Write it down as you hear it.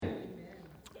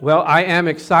Well, I am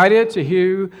excited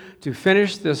to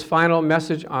finish this final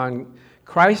message on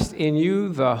Christ in you,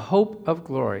 the hope of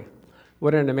glory.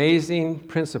 What an amazing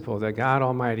principle that God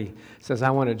Almighty says,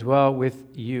 I want to dwell with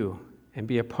you and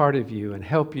be a part of you and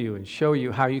help you and show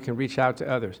you how you can reach out to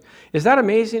others. Is that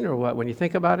amazing or what when you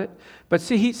think about it? But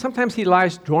see, sometimes he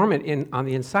lies dormant on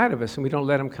the inside of us and we don't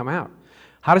let him come out.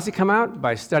 How does he come out?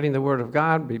 By studying the Word of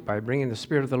God, by bringing the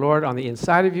Spirit of the Lord on the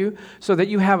inside of you so that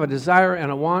you have a desire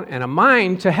and a want and a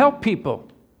mind to help people.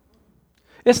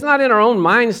 It's not in our own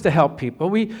minds to help people.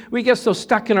 We get so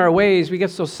stuck in our ways, we get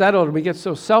so settled, we get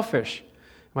so selfish.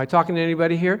 Am I talking to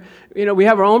anybody here? You know, we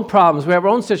have our own problems, we have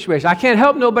our own situation. I can't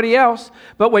help nobody else,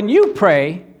 but when you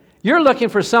pray, you're looking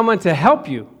for someone to help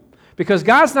you because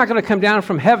God's not going to come down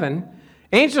from heaven.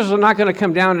 Angels are not going to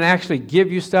come down and actually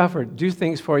give you stuff or do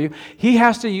things for you. He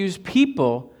has to use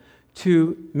people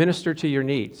to minister to your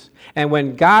needs. And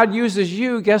when God uses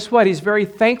you, guess what? He's very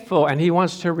thankful and he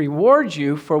wants to reward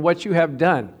you for what you have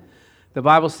done. The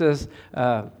Bible says,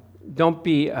 don't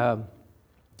be, I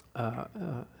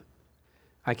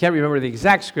can't remember the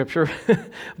exact scripture,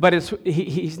 but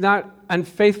he's not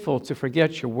unfaithful to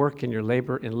forget your work and your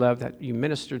labor and love that you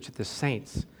minister to the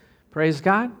saints. Praise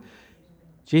God.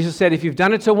 Jesus said, if you've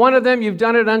done it to one of them, you've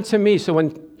done it unto me. So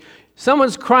when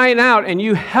someone's crying out and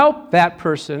you help that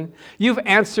person, you've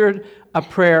answered a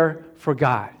prayer for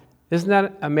God. Isn't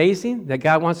that amazing that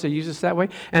God wants to use us that way?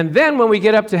 And then when we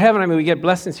get up to heaven, we get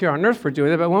blessings here on earth for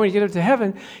doing it, but when we get up to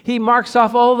heaven, he marks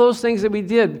off all those things that we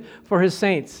did for his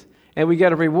saints. And we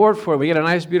get a reward for it. We get a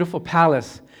nice, beautiful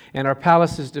palace. And our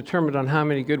palace is determined on how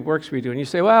many good works we do. And you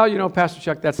say, well, you know, Pastor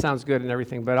Chuck, that sounds good and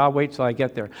everything, but I'll wait till I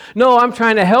get there. No, I'm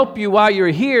trying to help you while you're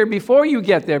here before you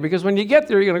get there, because when you get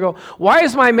there, you're going to go, why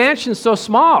is my mansion so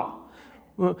small?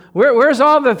 Where's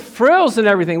all the frills and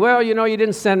everything? Well, you know, you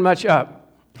didn't send much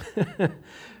up.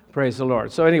 Praise the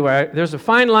Lord. So anyway, there's a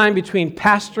fine line between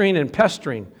pastoring and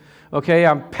pestering. Okay,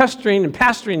 I'm pestering and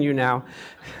pastoring you now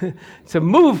to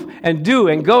move and do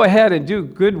and go ahead and do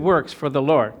good works for the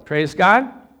Lord. Praise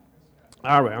God.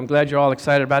 All right, I'm glad you're all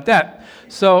excited about that.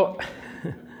 So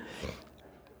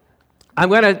I'm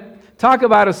going to talk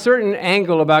about a certain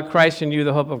angle about Christ in you,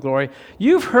 the hope of glory.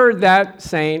 You've heard that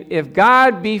saying, if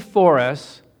God be for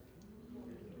us,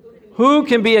 who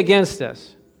can be against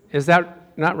us? Is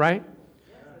that not right?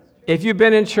 If you've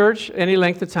been in church any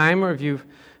length of time, or if you've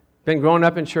been growing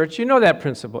up in church, you know that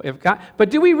principle.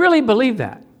 But do we really believe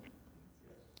that?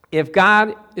 If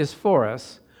God is for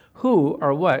us, who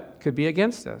or what could be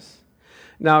against us?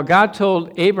 Now, God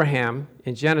told Abraham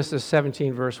in Genesis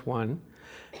 17, verse 1,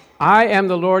 I am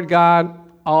the Lord God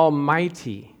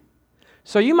Almighty.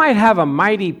 So you might have a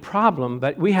mighty problem,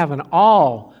 but we have an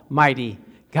almighty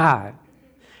God.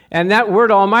 And that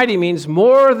word almighty means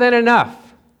more than enough.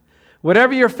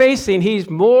 Whatever you're facing, he's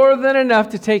more than enough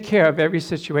to take care of every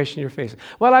situation you're facing.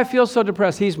 Well, I feel so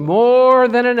depressed. He's more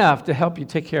than enough to help you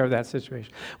take care of that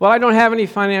situation. Well, I don't have any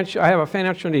I have a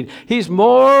financial need. He's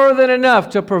more than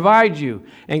enough to provide you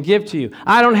and give to you.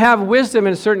 I don't have wisdom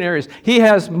in certain areas. He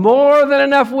has more than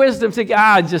enough wisdom to,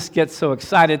 I just get so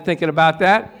excited thinking about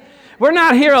that. We're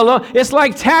not here alone. It's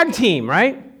like tag team,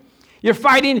 right? You're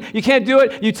fighting, you can't do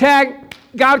it, you tag,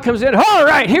 God comes in, all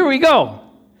right, here we go.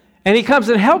 And he comes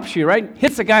and helps you, right?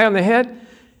 Hits the guy on the head,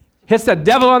 hits the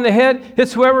devil on the head,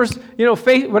 hits whoever's,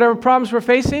 whatever problems we're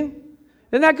facing.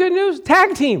 Isn't that good news?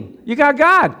 Tag team. You got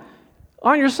God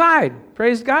on your side.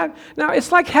 Praise God. Now,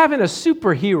 it's like having a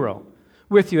superhero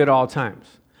with you at all times.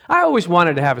 I always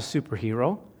wanted to have a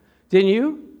superhero. Didn't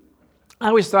you? I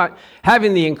always thought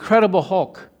having the Incredible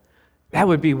Hulk, that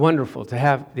would be wonderful to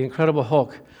have the Incredible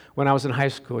Hulk when I was in high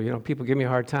school. You know, people give me a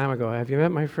hard time. I go, have you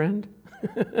met my friend?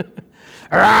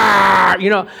 You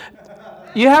know,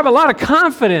 you have a lot of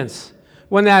confidence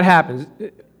when that happens,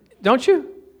 don't you?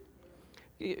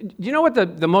 Do you know what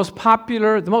the most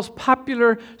popular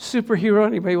superhero?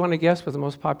 Anybody want to guess what the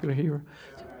most popular hero?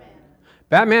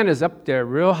 Batman is up there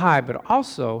real high, but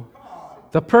also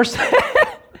the person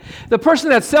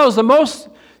that sells the most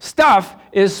stuff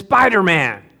is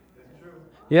Spider-Man.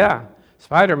 Yeah,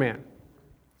 Spider-Man.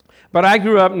 But I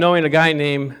grew up knowing a guy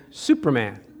named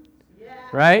Superman.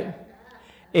 Right?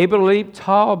 Able to leap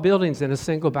tall buildings in a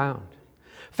single bound.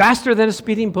 Faster than a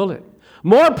speeding bullet.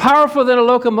 More powerful than a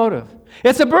locomotive.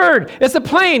 It's a bird. It's a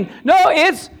plane. No,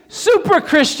 it's super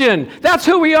Christian. That's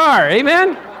who we are.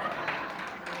 Amen?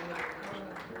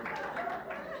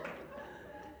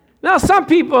 Now, some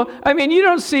people, you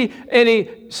don't see any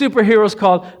superheroes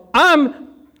called, I'm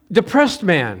depressed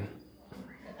man.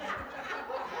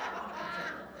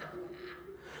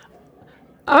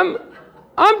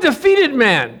 I'm defeated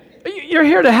man. You're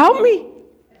here to help me?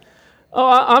 Oh,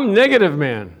 I'm negative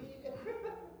man.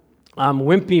 I'm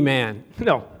wimpy man.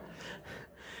 No.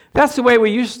 That's the way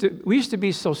we used to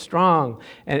be so strong.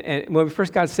 And when we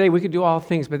first got saved, we could do all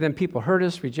things, but then people hurt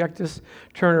us, reject us,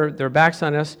 turn their backs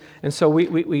on us, and so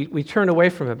we turned away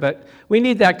from it. But we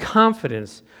need that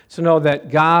confidence to know that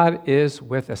God is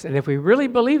with us. And if we really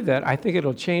believe that, I think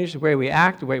it'll change the way we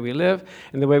act, the way we live,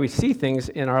 and the way we see things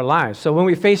in our lives. So when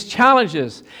we face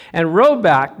challenges and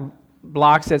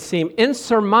roadblocks that seem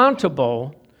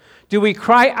insurmountable, do we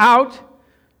cry out,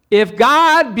 if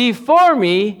God be for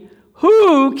me,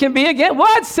 who can be against?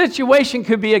 What situation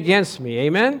could be against me?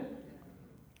 Amen?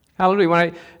 Hallelujah.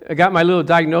 When I got my little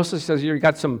diagnosis, it says you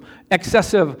got some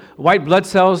excessive white blood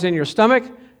cells in your stomach,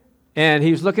 and he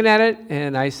was looking at it,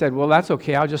 and I said, well, that's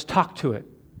okay. I'll just talk to it.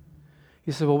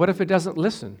 He said, well, what if it doesn't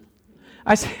listen?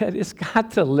 I said, it's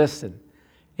got to listen.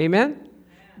 Amen?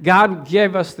 God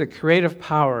gave us the creative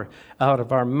power out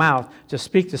of our mouth to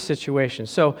speak to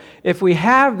situations. So if we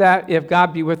have that, if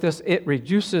God be with us, it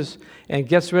reduces and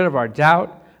gets rid of our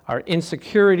doubt, our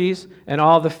insecurities, and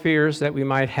all the fears that we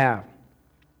might have.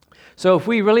 So if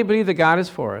we really believe that God is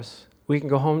for us, we can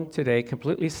go home today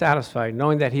completely satisfied,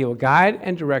 knowing that He will guide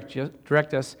and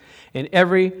direct us in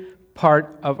every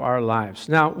part of our lives.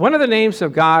 Now, one of the names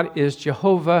of God is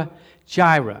Jehovah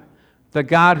Jireh, the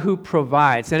God who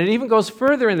provides. And it even goes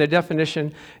further in the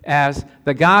definition as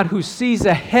the God who sees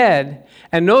ahead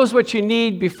and knows what you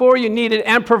need before you need it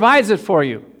and provides it for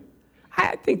you.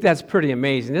 I think that's pretty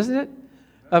amazing, isn't it,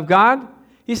 of God?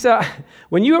 He said,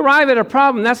 when you arrive at a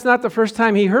problem, that's not the first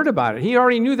time He heard about it. He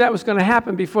already knew that was going to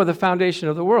happen before the foundation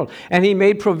of the world. And He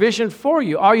made provision for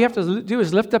you. All you have to do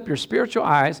is lift up your spiritual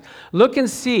eyes, look and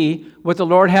see what the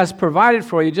Lord has provided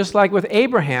for you, just like with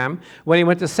Abraham when he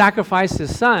went to sacrifice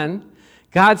his son.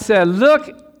 God said, look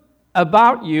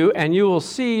about you, and you will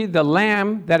see the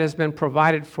lamb that has been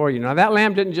provided for you. Now, that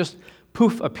lamb didn't just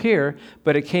poof appear,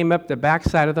 but it came up the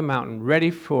backside of the mountain,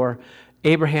 ready for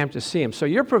Abraham to see him. So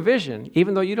your provision,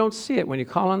 even though you don't see it, when you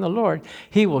call on the Lord,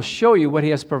 He will show you what He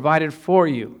has provided for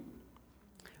you.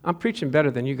 I'm preaching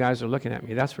better than you guys are looking at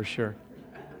me, that's for sure.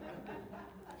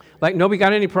 Like, nobody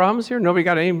got any problems here? Nobody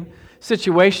got any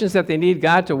situations that they need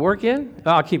God to work in?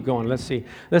 Oh, I'll keep going. Let's see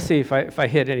if I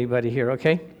hit anybody here,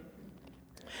 okay?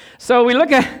 So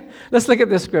let's look at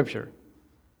this scripture.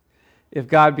 If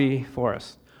God be for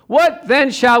us. What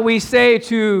then shall we say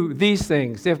to these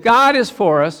things? If God is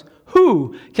for us,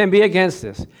 who can be against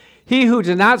us? He who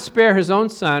did not spare His own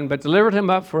Son, but delivered Him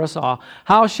up for us all,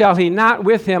 how shall He not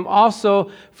with Him also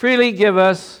freely give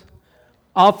us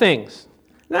all things?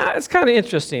 Now, it's kind of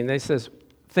interesting. They says,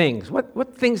 things.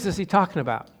 What things is He talking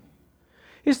about?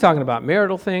 He's talking about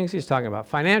marital things. He's talking about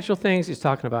financial things. He's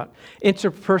talking about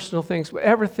interpersonal things.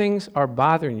 Whatever things are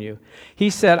bothering you. He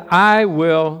said, I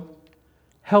will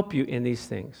help you in these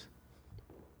things.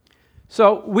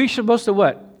 So we're supposed to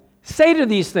what? Say to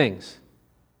these things.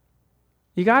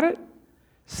 You got it?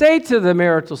 Say to the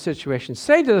marital situation.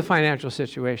 Say to the financial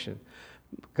situation.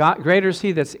 God, greater is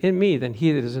He that's in me than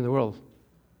he that is in the world.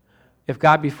 If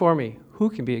God be for me, who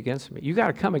can be against me? You got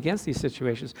to come against these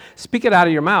situations. Speak it out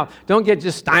of your mouth. Don't get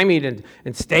just stymied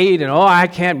and stayed and, oh, I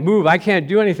can't move. I can't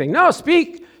do anything. No,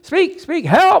 speak.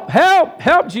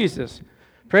 Help, Jesus.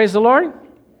 Praise the Lord.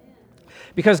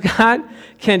 Because God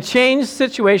can change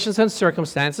situations and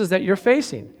circumstances that you're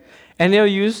facing. And He'll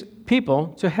use people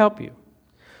to help you.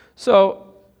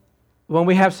 So when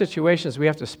we have situations, we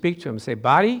have to speak to Him and say,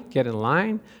 body, get in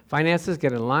line. Finances,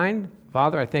 get in line.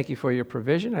 Father, I thank You for Your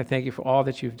provision. I thank You for all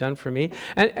that You've done for me.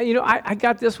 And I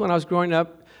got this when I was growing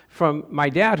up from my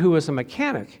dad, who was a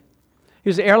mechanic. He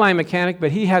was an airline mechanic,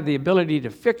 but he had the ability to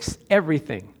fix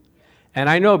everything. And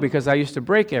I know because I used to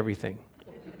break everything.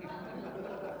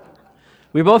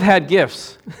 We both had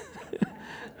gifts.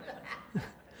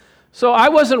 So I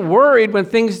wasn't worried when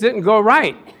things didn't go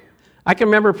right. I can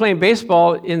remember playing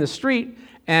baseball in the street,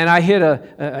 and I hit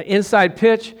an inside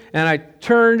pitch, and I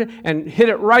turned and hit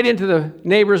it right into the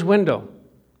neighbor's window.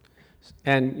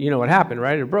 And you know what happened,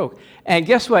 right? It broke. And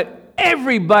guess what?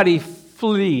 Everybody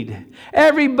fled.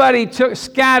 Everybody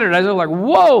scattered. I was like,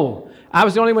 whoa! I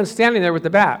was the only one standing there with the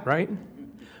bat, right?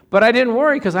 But I didn't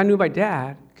worry because I knew my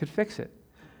dad could fix it.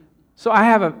 So I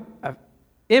have an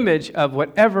image of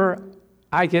whatever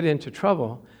I get into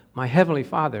trouble, my Heavenly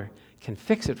Father can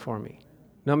fix it for me,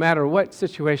 no matter what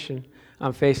situation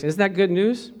I'm facing. Isn't that good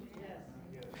news? Yes.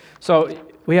 So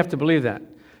we have to believe that.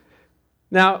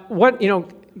 Now,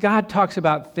 God talks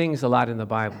about things a lot in the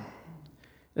Bible.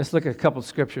 Let's look at a couple of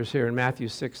scriptures here in Matthew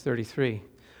 6:33.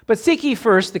 But seek ye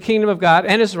first the kingdom of God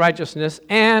and His righteousness,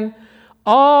 and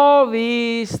all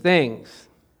these things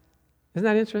Isn't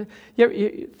that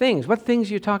interesting? Things. What things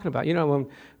are you talking about? You know, when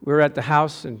we were at the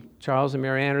house and Charles and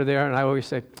Mary Ann are there, and I always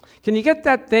say, can you get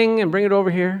that thing and bring it over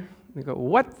here? They go,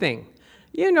 what thing?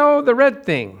 You know, the red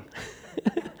thing.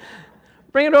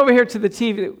 Bring it over here to the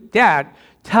TV. Dad,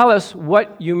 tell us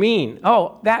what you mean.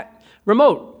 Oh, that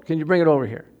remote. Can you bring it over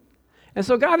here? And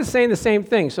so God is saying the same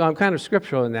thing, so I'm kind of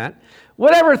scriptural in that.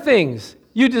 Whatever things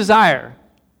you desire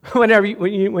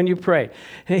when you pray.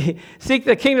 Seek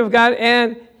the kingdom of God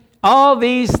and all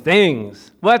these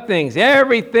things. What things?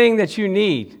 Everything that you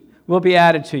need will be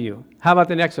added to you. How about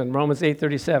the next one? Romans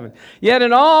 8:37. Yet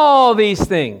in all these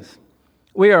things,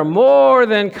 we are more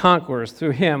than conquerors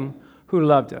through him who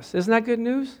loved us. Isn't that good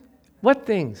news? What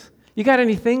things? You got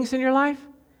any things in your life?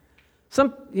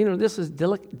 This is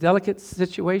delicate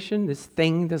situation, this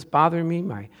thing that's bothering me,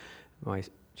 my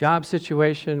job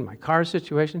situation, my car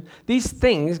situation. These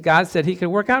things, God said he could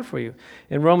work out for you.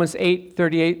 In Romans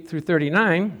 8:38 through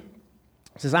 39,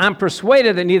 it says, I'm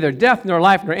persuaded that neither death, nor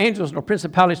life, nor angels, nor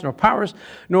principalities, nor powers,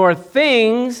 nor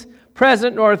things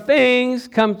present, nor things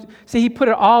come. See, he put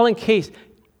it all in case.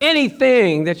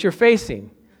 Anything that you're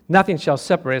facing, nothing shall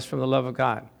separate us from the love of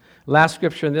God. Last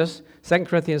scripture in this, 2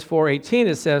 Corinthians 4:18,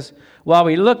 it says, while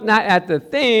we look not at the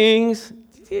things,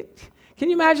 can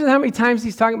you imagine how many times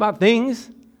he's talking about things?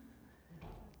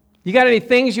 You got any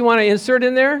things you want to insert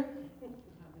in there?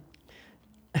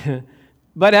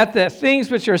 But at the things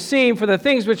which are seen, for the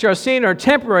things which are seen are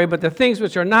temporary, but the things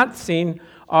which are not seen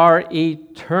are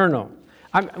eternal.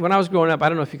 When I was growing up, I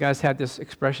don't know if you guys had this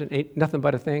expression, ain't nothing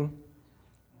but a thing.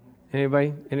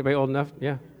 Anybody? Anybody old enough?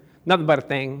 Yeah. Nothing but a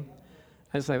thing.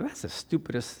 I was like, that's the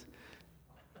stupidest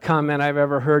comment I've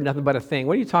ever heard, nothing but a thing.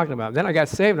 What are you talking about? Then I got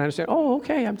saved and I understand, oh,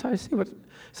 okay, I'm trying to see what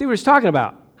he's talking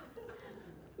about.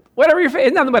 Whatever you're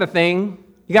facing, nothing but a thing.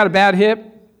 You got a bad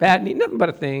hip, bad knee, nothing but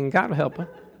a thing. God will help you.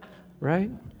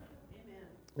 Right? Amen.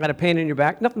 Got a pain in your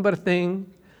back, nothing but a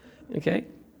thing. Okay?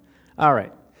 All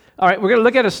right. All right, we're going to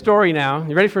look at a story now.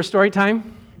 You ready for a story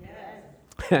time?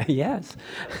 Yes. Yes.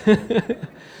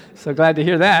 So glad to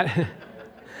hear that.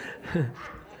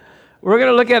 We're going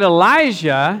to look at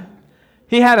Elijah.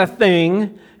 He had a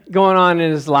thing going on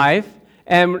in his life,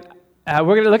 and we're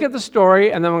going to look at the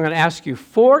story, and then we're going to ask you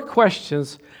 4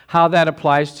 questions how that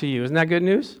applies to you. Isn't that good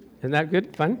news? Isn't that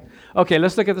good? Fun? Okay,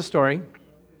 let's look at the story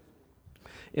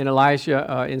in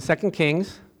Elijah in 2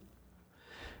 Kings.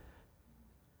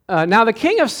 Now the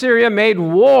king of Syria made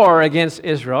war against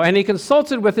Israel, and he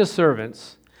consulted with his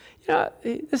servants. You know,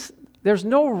 there's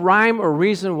no rhyme or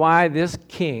reason why this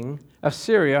king of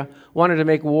Syria wanted to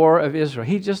make war of Israel.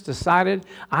 He just decided,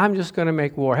 I'm just going to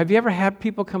make war. Have you ever had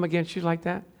people come against you like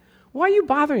that? Why are you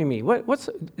bothering me?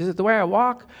 Is it the way I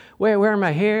walk? Way I wear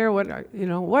my hair?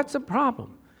 What's the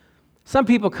problem? Some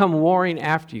people come warring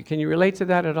after you. Can you relate to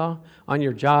that at all? On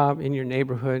your job, in your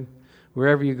neighborhood,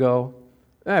 wherever you go.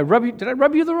 Did I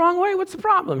rub you the wrong way? What's the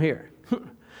problem here?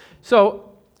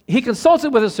 So he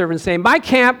consulted with his servants, saying, my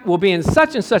camp will be in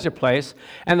such and such a place.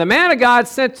 And the man of God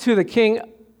sent to the king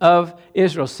of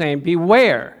Israel, saying,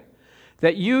 beware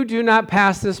that you do not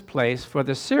pass this place, for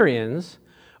the Syrians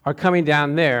are coming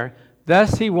down there.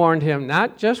 Thus he warned him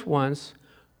not just once,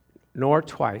 nor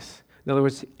twice. In other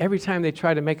words, every time they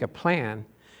try to make a plan,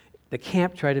 the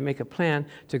camp tried to make a plan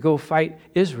to go fight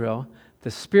Israel, the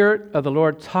Spirit of the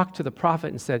Lord talked to the prophet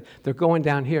and said, they're going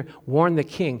down here, warn the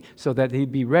king so that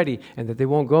he'd be ready and that they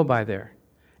won't go by there.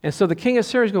 And so the king of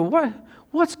Syria goes,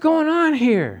 what's going on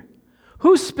here?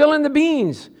 Who's spilling the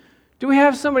beans? Do we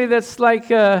have somebody that's like,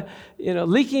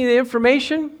 leaking the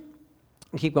information?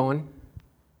 Keep going.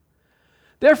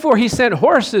 Therefore, he sent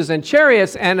horses and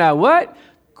chariots and a what?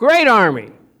 Great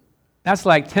army. That's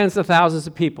like tens of thousands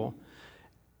of people.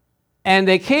 And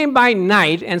they came by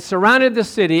night and surrounded the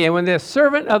city. And when the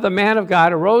servant of the man of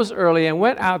God arose early and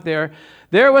went out there,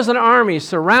 there was an army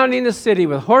surrounding the city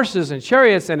with horses and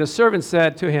chariots. And his servant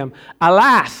said to him,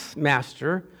 alas,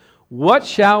 master, what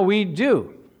shall we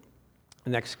do? The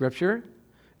next scripture, and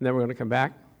then we're going to come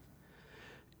back.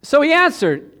 So he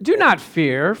answered, do not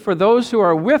fear, for those who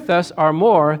are with us are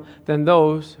more than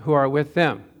those who are with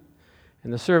them.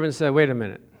 And the servant said, wait a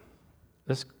minute.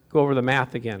 Let's go over the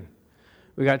math again.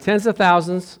 We got tens of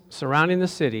thousands surrounding the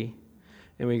city,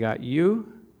 and we got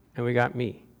you, and we got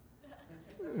me.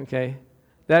 Okay?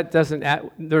 That doesn't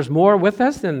add, there's more with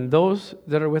us than those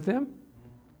that are with them.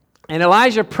 And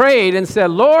Elijah prayed and said,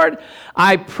 Lord,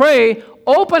 I pray,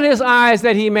 open his eyes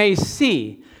that he may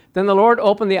see. Then the Lord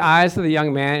opened the eyes of the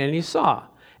young man, and he saw.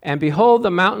 And behold,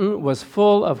 the mountain was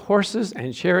full of horses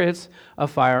and chariots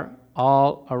of fire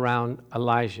all around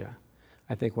Elijah.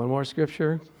 I think one more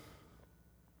scripture.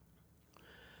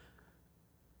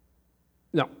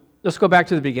 No, let's go back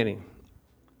to the beginning.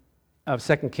 of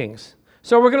 2 Kings.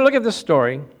 So we're going to look at this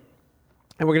story,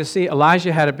 and we're going to see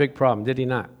Elijah had a big problem, did he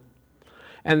not?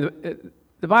 And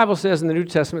the Bible says in the New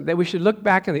Testament that we should look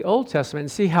back in the Old Testament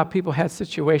and see how people had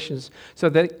situations so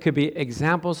that it could be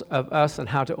examples of us on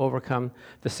how to overcome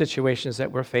the situations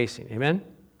that we're facing. Amen?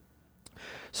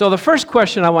 So the first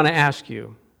question I want to ask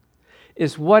you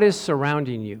is, what is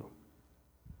surrounding you?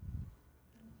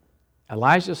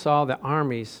 Elijah saw the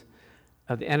armies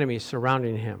of the enemy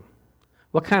surrounding him.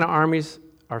 What kind of armies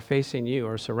are facing you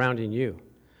or surrounding you?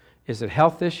 Is it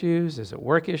health issues? Is it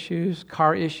work issues?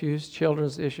 Car issues?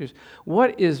 Children's issues?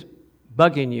 What is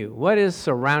bugging you? What is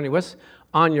surrounding? What's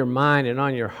on your mind and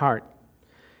on your heart?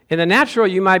 In the natural,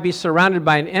 you might be surrounded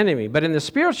by an enemy, but in the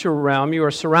spiritual realm, you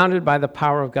are surrounded by the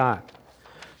power of God.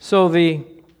 So the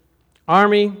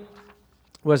army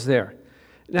was there.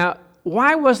 Now,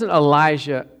 why wasn't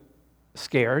Elijah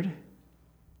scared?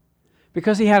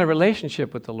 Because he had a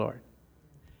relationship with the Lord.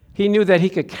 He knew that he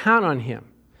could count on him.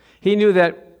 He knew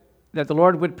that the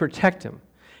Lord would protect him.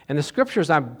 And the scriptures,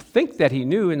 I think that he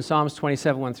knew in Psalms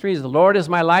 27:1-3 is, the Lord is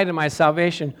my light and my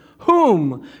salvation.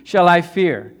 Whom shall I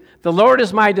fear? The Lord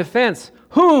is my defense.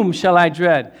 Whom shall I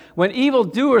dread? When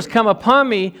evildoers come upon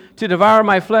me to devour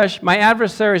my flesh, my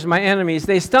adversaries, my enemies,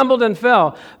 they stumbled and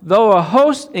fell. Though a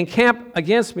host encamp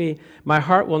against me, my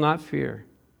heart will not fear.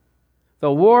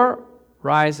 Though war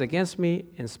rise against me,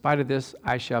 in spite of this,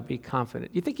 I shall be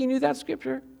confident. You think he knew that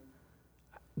scripture?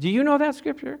 Do you know that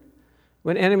scripture?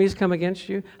 When enemies come against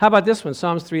you? How about this one,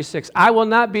 Psalms 3:6? I will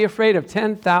not be afraid of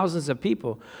 10,000s of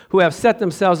people who have set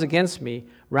themselves against me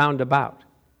round about.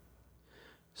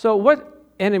 So what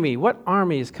enemy, what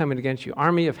army is coming against you?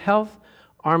 Army of health?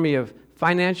 Army of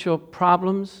financial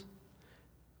problems?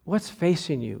 What's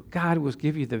facing you? God will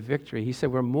give you the victory. He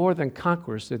said we're more than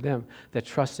conquerors to them that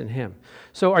trust in him.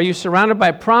 So are you surrounded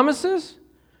by promises?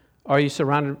 Are you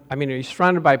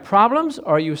surrounded by problems,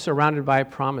 or are you surrounded by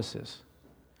promises?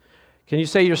 Can you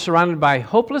say you're surrounded by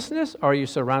hopelessness, or are you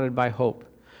surrounded by hope?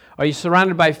 Are you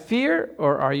surrounded by fear,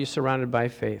 or are you surrounded by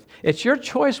faith? It's your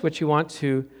choice what you want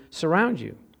to surround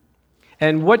you.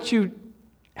 And what you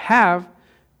have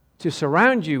to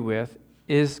surround you with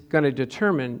is going to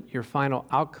determine your final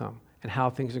outcome and how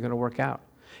things are going to work out.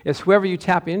 It's whoever you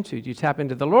tap into. Do you tap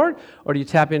into the Lord, or do you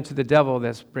tap into the devil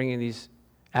that's bringing these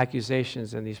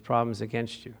accusations and these problems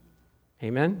against you?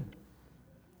 Amen?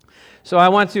 So I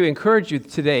want to encourage you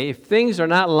today, if things are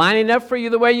not lining up for you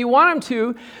the way you want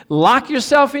them to, lock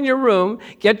yourself in your room,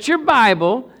 get your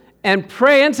Bible, and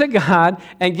pray into God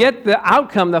and get the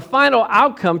outcome, the final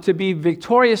outcome, to be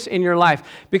victorious in your life.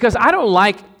 Because I don't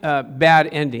like bad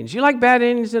endings. You like bad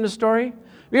endings in a story?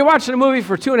 You're watching a movie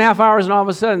for 2.5 hours and all of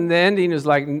a sudden the ending is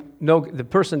like, no, the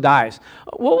person dies.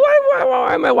 Well,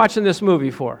 why am I watching this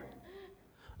movie for?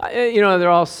 They're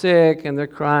all sick and they're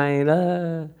crying.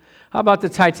 How about the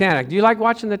Titanic? Do you like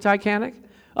watching the Titanic?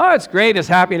 Oh, it's great, it's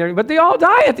happy and everything, but they all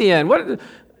die at the end.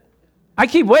 I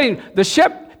keep waiting. The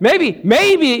ship,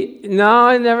 maybe, no,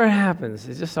 it never happens.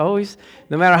 It's just always,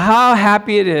 no matter how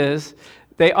happy it is,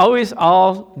 they always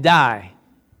all die.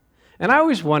 And I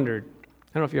always wondered,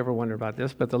 I don't know if you ever wondered about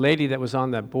this, but the lady that was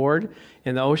on that board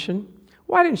in the ocean,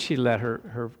 why didn't she let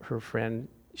her friend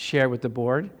share with the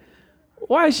board?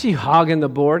 Why is she hogging the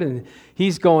board and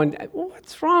he's going,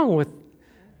 what's wrong with,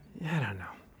 I don't know.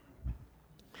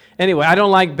 Anyway, I don't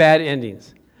like bad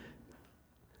endings.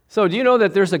 So do you know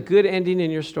that there's a good ending in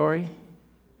your story?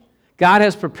 God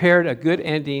has prepared a good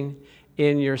ending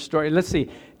in your story. Let's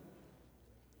see.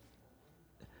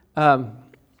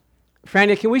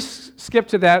 Franny, can we skip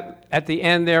to that at the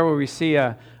end there where we see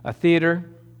a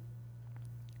theater?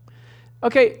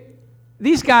 Okay,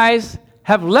 these guys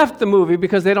have left the movie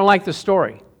because they don't like the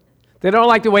story. They don't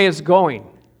like the way it's going.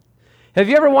 Have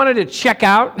you ever wanted to check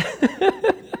out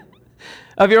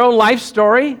of your own life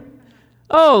story?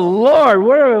 Oh, Lord,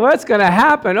 what's going to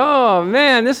happen? Oh,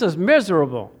 man, this is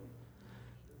miserable.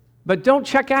 But don't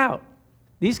check out.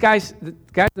 These guys, the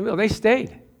guys in the middle, they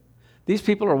stayed. These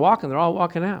people are walking. They're all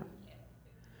walking out.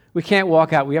 We can't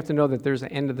walk out. We have to know that there's an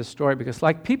end of the story, because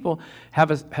like people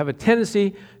have a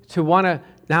tendency to want to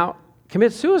now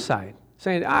commit suicide,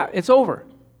 saying, it's over.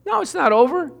 No, it's not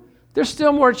over. There's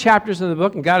still more chapters in the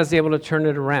book, and God is able to turn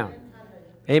it around.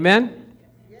 Amen?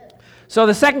 So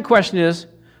the second question is,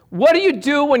 what do you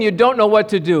do when you don't know what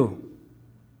to do?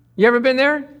 You ever been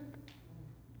there?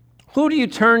 Who do you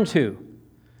turn to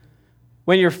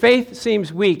when your faith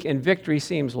seems weak and victory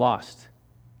seems lost?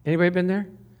 Anybody been there?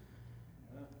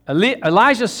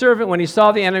 Elijah's servant, when he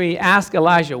saw the enemy, asked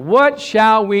Elijah, what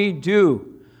shall we do?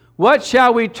 What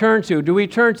shall we turn to? Do we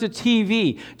turn to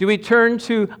TV? Do we turn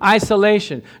to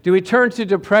isolation? Do we turn to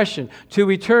depression? Do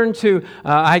we turn to,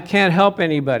 I can't help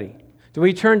anybody? Do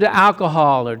we turn to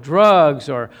alcohol or drugs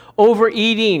or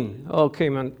overeating? Oh,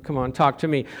 come on, talk to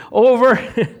me.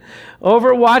 Overwatching,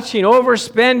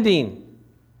 overspending,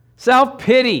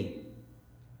 self-pity.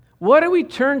 What do we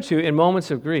turn to in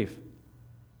moments of grief?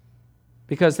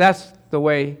 Because that's the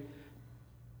way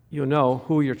you'll know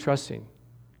who you're trusting.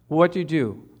 What do you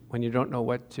do when you don't know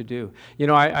what to do? You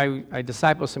know, I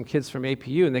disciple some kids from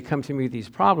APU, and they come to me with these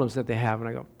problems that they have, and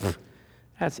I go,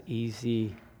 that's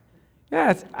easy.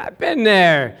 Yeah, I've been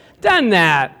there, done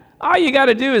that. All you got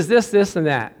to do is this, this, and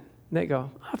that. And they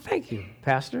go, oh, thank you,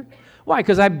 Pastor. Why?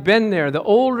 Because I've been there, the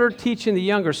older teaching the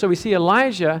younger. So we see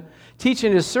Elijah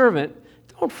teaching his servant,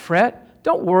 don't fret,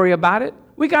 don't worry about it.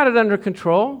 We got it under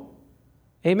control.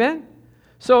 Amen?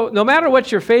 So no matter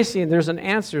what you're facing, there's an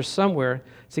answer somewhere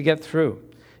to get through.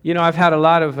 You know, I've had a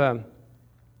lot of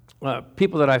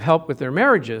people that I've helped with their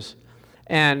marriages,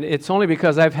 and it's only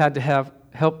because I've had to have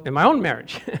help in my own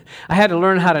marriage. I had to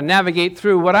learn how to navigate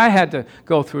through what I had to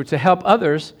go through to help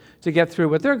others to get through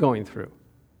what they're going through.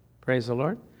 Praise the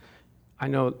Lord. I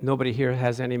know nobody here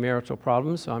has any marital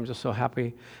problems, so I'm just so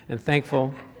happy and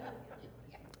thankful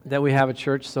that we have a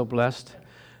church so blessed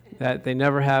that they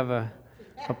never have a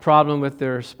problem with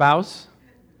their spouse.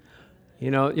 You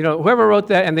know, whoever wrote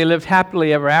that, and they lived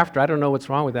happily ever after, I don't know what's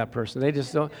wrong with that person. They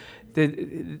just don't,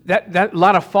 that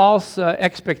lot of false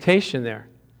expectation there.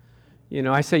 You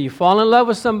know, I say you fall in love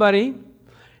with somebody,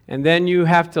 and then you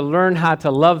have to learn how to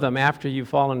love them after you've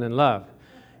fallen in love,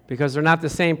 because they're not the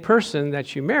same person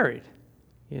that you married,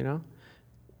 you know.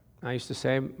 I used to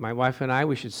say, my wife and I,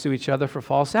 we should sue each other for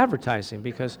false advertising,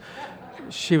 because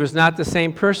she was not the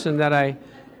same person that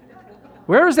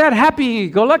where is that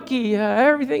happy-go-lucky,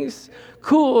 everything's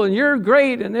cool, and you're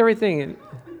great, and everything. And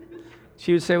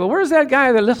she would say, well, where's that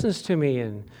guy that listens to me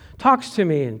and talks to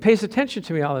me and pays attention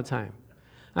to me all the time?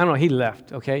 I don't know, he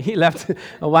left, okay? He left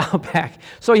a while back.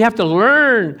 So you have to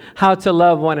learn how to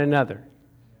love one another.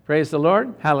 Praise the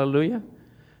Lord. Hallelujah.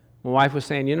 My wife was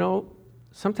saying, you know,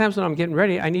 sometimes when I'm getting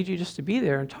ready, I need you just to be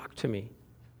there and talk to me.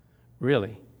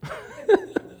 Really?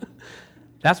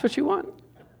 That's what you want?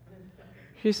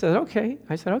 She said, okay.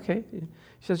 I said, okay.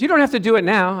 She says, you don't have to do it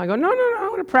now. I go, no, I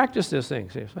want to practice this thing.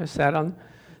 So I sat on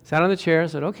the chair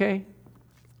and said, okay,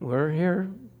 we're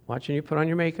here watching you put on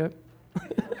your makeup.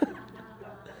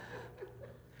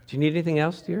 Do you need anything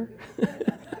else, dear?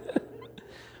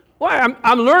 Why?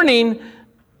 I'm learning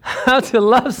how to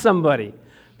love somebody.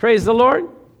 Praise the Lord.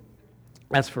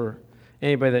 That's for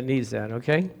anybody that needs that,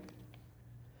 okay?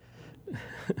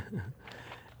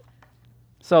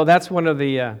 So that's one of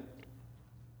the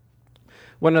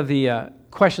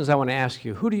questions I want to ask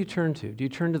you. Who do you turn to? Do you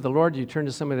turn to the Lord? Do you turn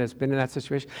to somebody that's been in that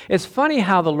situation? It's funny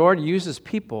how the Lord uses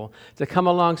people to come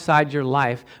alongside your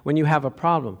life when you have a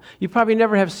problem. You probably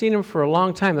never have seen them for a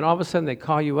long time, and all of a sudden they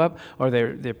call you up, or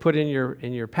they're put in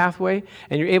your pathway,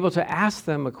 and you're able to ask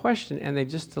them a question, and they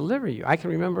just deliver you. I can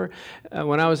remember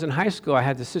when I was in high school, I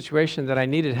had the situation that I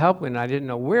needed help with, and I didn't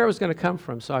know where it was going to come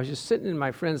from. So I was just sitting in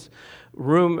my friend's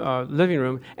room, living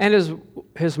room, and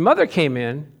his mother came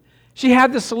in. She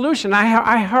had the solution.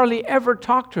 I hardly ever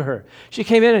talked to her. She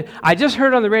came in and, I just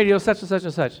heard on the radio such and such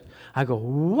and such. I go,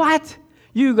 what?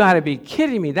 You got to be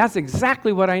kidding me. That's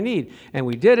exactly what I need. And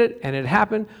we did it, and it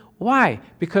happened. Why?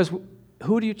 Because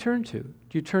who do you turn to? Do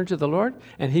you turn to the Lord?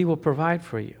 And He will provide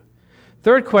for you.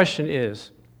 Third question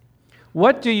is,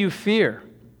 what do you fear?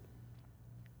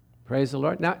 Praise the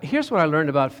Lord. Now, here's what I learned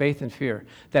about faith and fear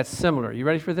that's similar. You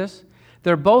ready for this?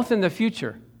 They're both in the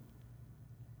future,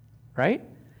 right?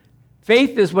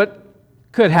 Faith is what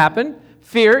could happen.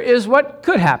 Fear is what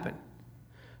could happen.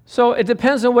 So it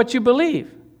depends on what you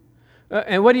believe.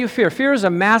 And what do you fear? Fear is a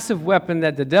massive weapon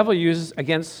that the devil uses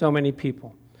against so many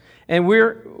people. And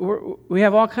we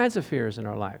have all kinds of fears in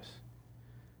our lives.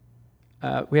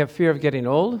 We have fear of getting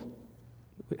old.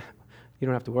 You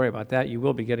don't have to worry about that. You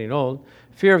will be getting old.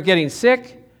 Fear of getting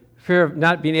sick. Fear of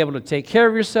not being able to take care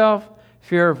of yourself.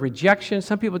 Fear of rejection.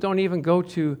 Some people don't even go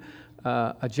to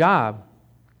a job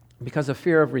because of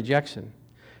fear of rejection.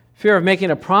 Fear of making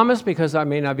a promise because I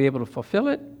may not be able to fulfill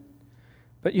it.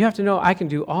 But you have to know I can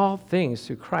do all things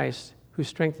through Christ who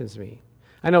strengthens me.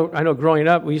 I know growing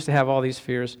up, we used to have all these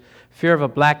fears. Fear of a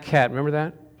black cat. Remember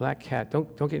that? Black cat.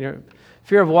 Don't get near.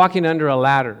 Fear of walking under a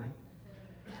ladder.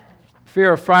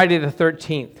 Fear of Friday the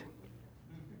 13th.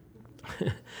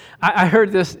 I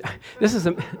heard this. This is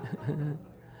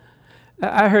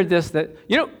I heard this that,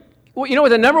 you know what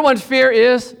the number one fear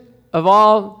is of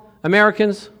all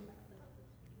Americans?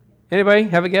 Anybody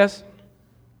have a guess?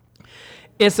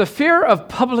 It's a fear of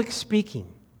public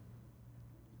speaking.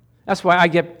 That's why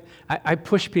I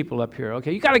push people up here.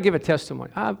 Okay, you got to give a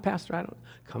testimony. Pastor,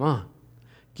 come on.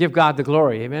 give God the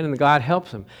glory, amen, and God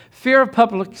helps him. Fear of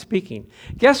public speaking.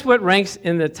 Guess what ranks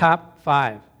in the top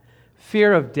 5?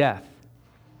 Fear of death.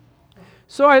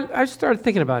 So I started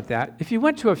thinking about that. If you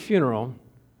went to a funeral,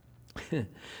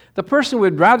 the person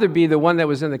would rather be the one that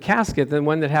was in the casket than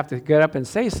one that have to get up and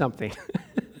say something.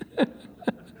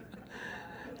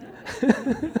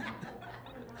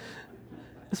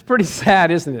 It's pretty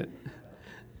sad, isn't it?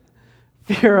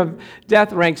 Fear of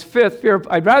death ranks 5th.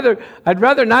 I'd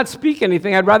rather not speak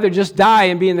anything. I'd rather just die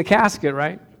and be in the casket,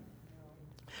 right?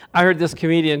 I heard this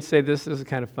comedian say this. This is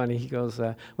kind of funny. He goes,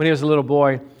 when he was a little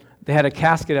boy, they had a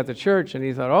casket at the church, and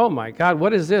he thought, oh my God,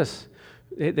 what is this?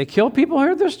 They kill people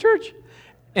here at this church?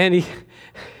 And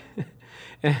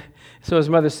so his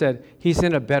mother said, he's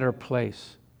in a better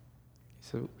place. He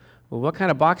said, well, what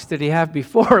kind of box did he have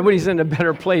before when he's in a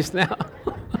better place now?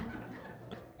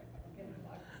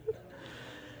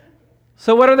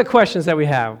 So what are the questions that we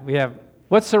have? We have,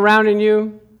 what's surrounding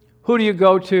you? Who do you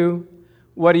go to?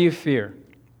 What do you fear?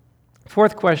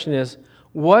 4th question is,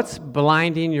 what's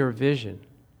blinding your vision?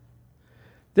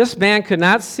 This man could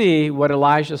not see what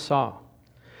Elijah saw.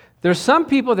 There's some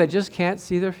people that just can't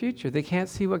see their future. They can't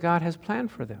see what God has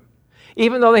planned for them.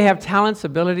 Even though they have talents,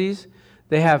 abilities,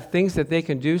 they have things that they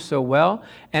can do so well,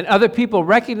 and other people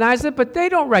recognize it, but they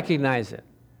don't recognize it.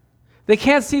 They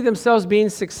can't see themselves being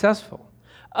successful.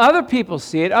 Other people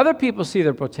see it. Other people see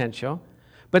their potential,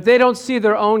 but they don't see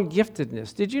their own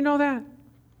giftedness. Did you know that?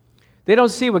 They don't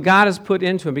see what God has put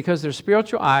into them because their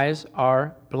spiritual eyes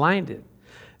are blinded.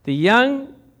 The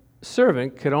young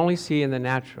servant could only see in the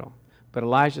natural, but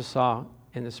Elijah saw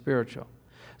in the spiritual.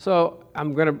 So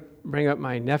I'm going to bring up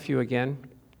my nephew again,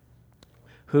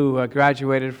 who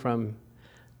graduated from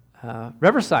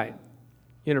Riverside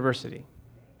University.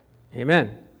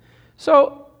 Amen.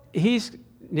 So he's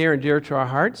near and dear to our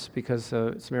hearts because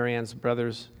it's Marianne's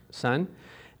brother's son.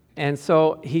 And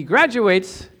so he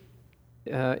graduates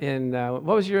in, what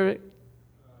was your?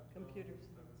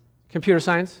 Computer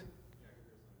science.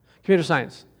 Computer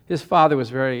science. His father was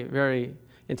very, very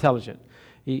intelligent.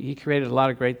 He created a lot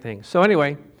of great things. So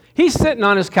anyway, he's sitting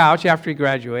on his couch after he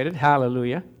graduated.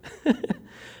 Hallelujah.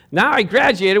 Now I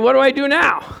graduated. What do I do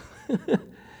now?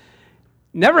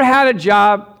 Never had a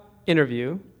job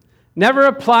interview. Never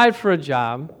applied for a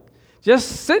job, just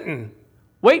sitting,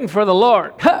 waiting for the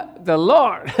Lord,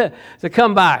 to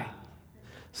come by.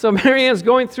 So Marianne's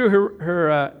going through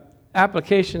her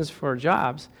applications for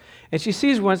jobs, and she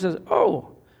sees one and says,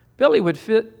 oh, Billy would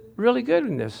fit really good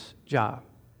in this job.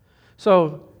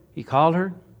 So he called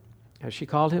her, and she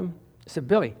called him. He said,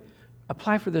 Billy,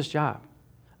 apply for this job.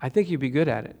 I think you'd be good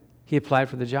at it. He applied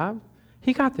for the job.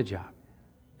 He got the job.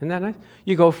 Isn't that nice?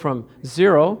 You go from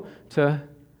 0 to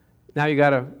now you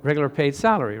got a regular paid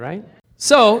salary, right?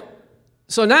 So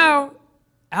now,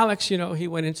 Alex, he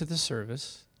went into the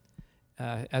service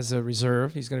as a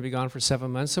reserve. He's going to be gone for 7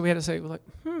 months. So we had to say,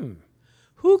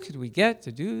 who could we get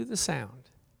to do the sound?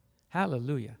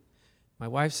 Hallelujah. My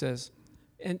wife says,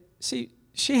 and see,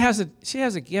 she has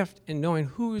a gift in knowing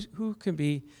who can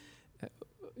be,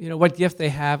 what gift they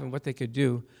have and what they could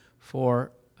do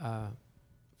for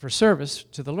service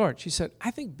to the Lord. She said, I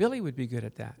think Billy would be good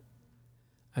at that.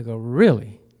 I go,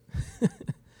 really?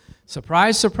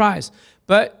 Surprise, surprise.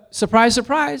 But surprise,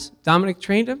 surprise, Dominic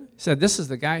trained him, said, this is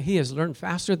the guy, he has learned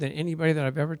faster than anybody that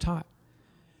I've ever taught.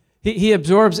 He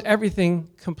absorbs everything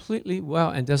completely well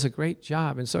and does a great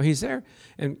job. And so he's there.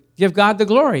 And give God the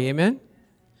glory, amen?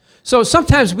 So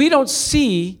sometimes we don't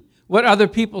see what other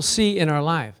people see in our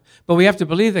life. But we have to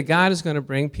believe that God is going to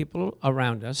bring people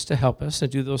around us to help us to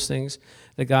do those things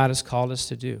that God has called us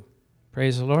to do.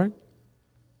 Praise the Lord.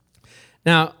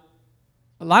 Now,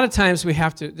 a lot of times we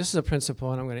have to, this is a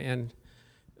principle, and I'm going to end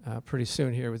pretty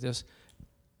soon here with this.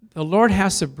 The Lord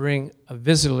has to bring a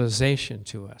visualization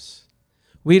to us.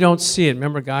 We don't see it.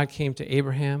 Remember, God came to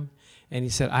Abraham, and he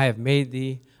said, I have made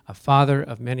thee a father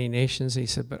of many nations. And he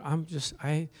said, but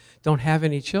I don't have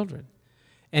any children.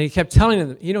 And he kept telling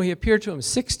him, he appeared to him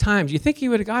 6 times. You think he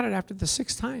would have got it after the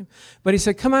 6th time. But he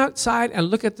said, come outside and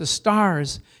look at the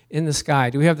stars in the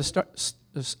sky. Do we have the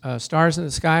stars in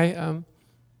the sky,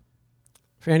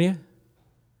 Fania?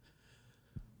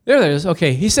 There it is.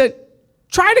 Okay. He said,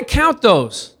 try to count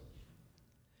those.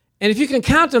 And if you can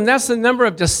count them, that's the number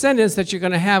of descendants that you're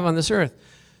going to have on this earth.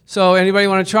 So anybody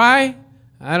want to try?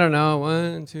 I don't know.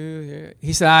 1, 2, 3.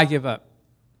 He said, I give up.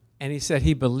 And he said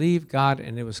he believed God,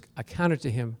 and it was accounted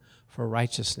to him for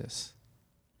righteousness.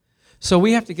 So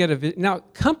we have to get now,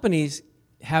 companies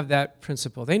have that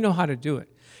principle. They know how to do it.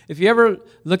 If you ever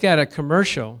look at a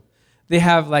commercial, they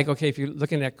have if you're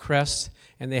looking at Crest,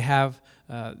 and they have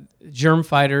germ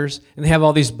fighters, and they have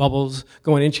all these bubbles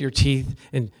going into your teeth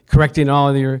and correcting all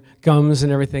of your gums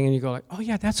and everything, and you go like, oh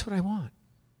yeah, that's what I want.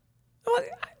 Well,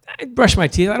 I brush my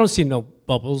teeth. I don't see no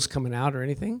bubbles coming out or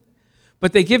anything.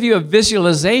 But they give you a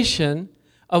visualization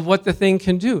of what the thing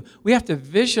can do. We have to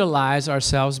visualize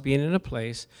ourselves being in a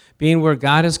place, being where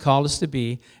God has called us to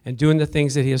be, and doing the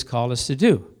things that he has called us to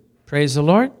do. Praise the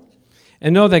Lord.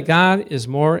 And know that God is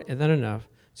more than enough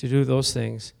to do those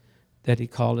things that he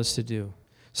called us to do.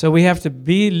 So we have to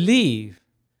believe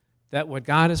that what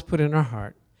God has put in our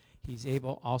heart, he's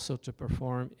able also to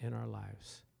perform in our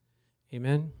lives.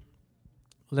 Amen?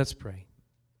 Let's pray.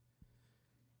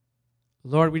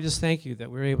 Lord, we just thank you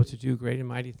that we're able to do great and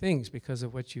mighty things because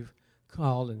of what you've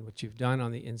called and what you've done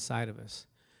on the inside of us.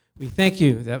 We thank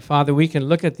you that, Father, we can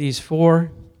look at these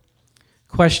 4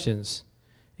 questions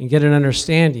and get an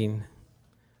understanding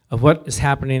of what is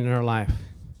happening in our life.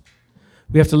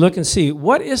 We have to look and see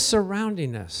what is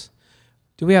surrounding us.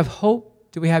 Do we have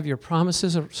hope? Do we have your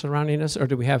promises surrounding us, or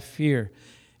do we have fear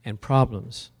and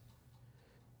problems?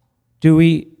 Do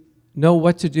we know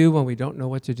what to do when we don't know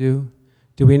what to do?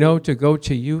 Do we know to go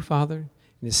to you, Father,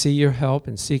 and to see your help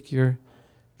and seek your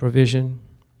provision?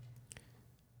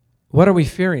 What are we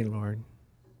fearing, Lord?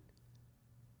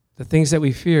 The things that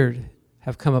we feared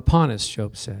have come upon us,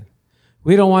 Job said.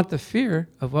 We don't want the fear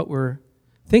of what we're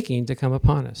thinking to come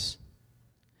upon us.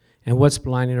 And what's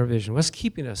blinding our vision? What's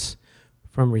keeping us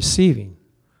from receiving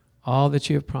all that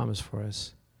you have promised for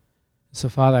us? So,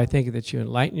 Father, I thank you that you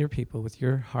enlighten your people with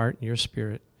your heart and your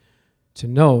spirit to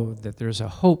know that there's a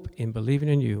hope in believing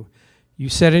in you. You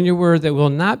said in your word that we'll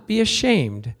not be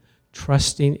ashamed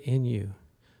trusting in you.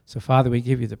 So, Father, we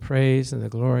give you the praise and the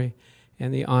glory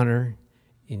and the honor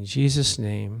in Jesus'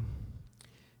 name.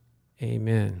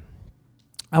 Amen.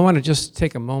 I want to just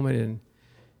take a moment, and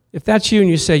if that's you and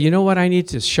you say, you know what, I need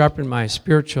to sharpen my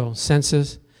spiritual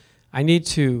senses, I need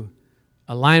to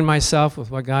align myself with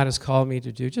what God has called me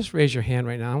to do, just raise your hand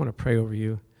right now. I want to pray over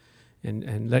you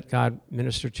and let God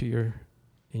minister to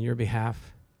in your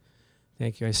behalf.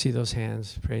 Thank you. I see those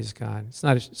hands. Praise God.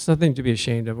 It's nothing to be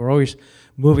ashamed of. We're always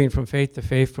moving from faith to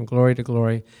faith, from glory to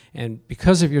glory. And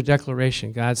because of your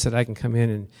declaration, God said I can come in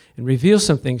and reveal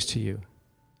some things to you.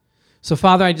 So,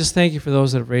 Father, I just thank you for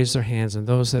those that have raised their hands and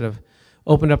those that have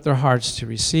opened up their hearts to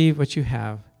receive what you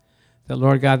have. That,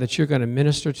 Lord God, that you're going to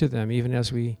minister to them even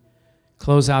as we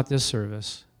close out this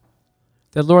service.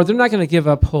 That, Lord, they're not going to give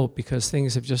up hope because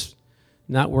things have just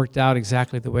not worked out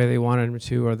exactly the way they wanted them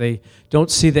to, or they don't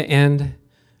see the end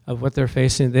of what they're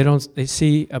facing. They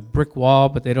see a brick wall,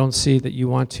 but they don't see that you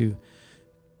want to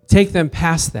take them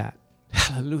past that.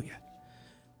 Hallelujah.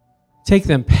 Take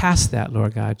them past that,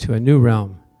 Lord God, to a new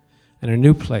realm and a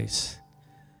new place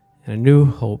and a new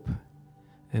hope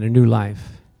and a new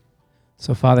life.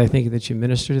 So, Father, I thank you that you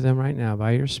minister to them right now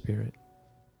by your Spirit,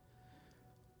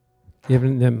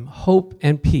 giving them hope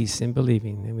and peace in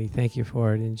believing. And we thank you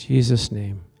for it in Jesus'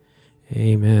 name.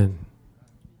 Amen.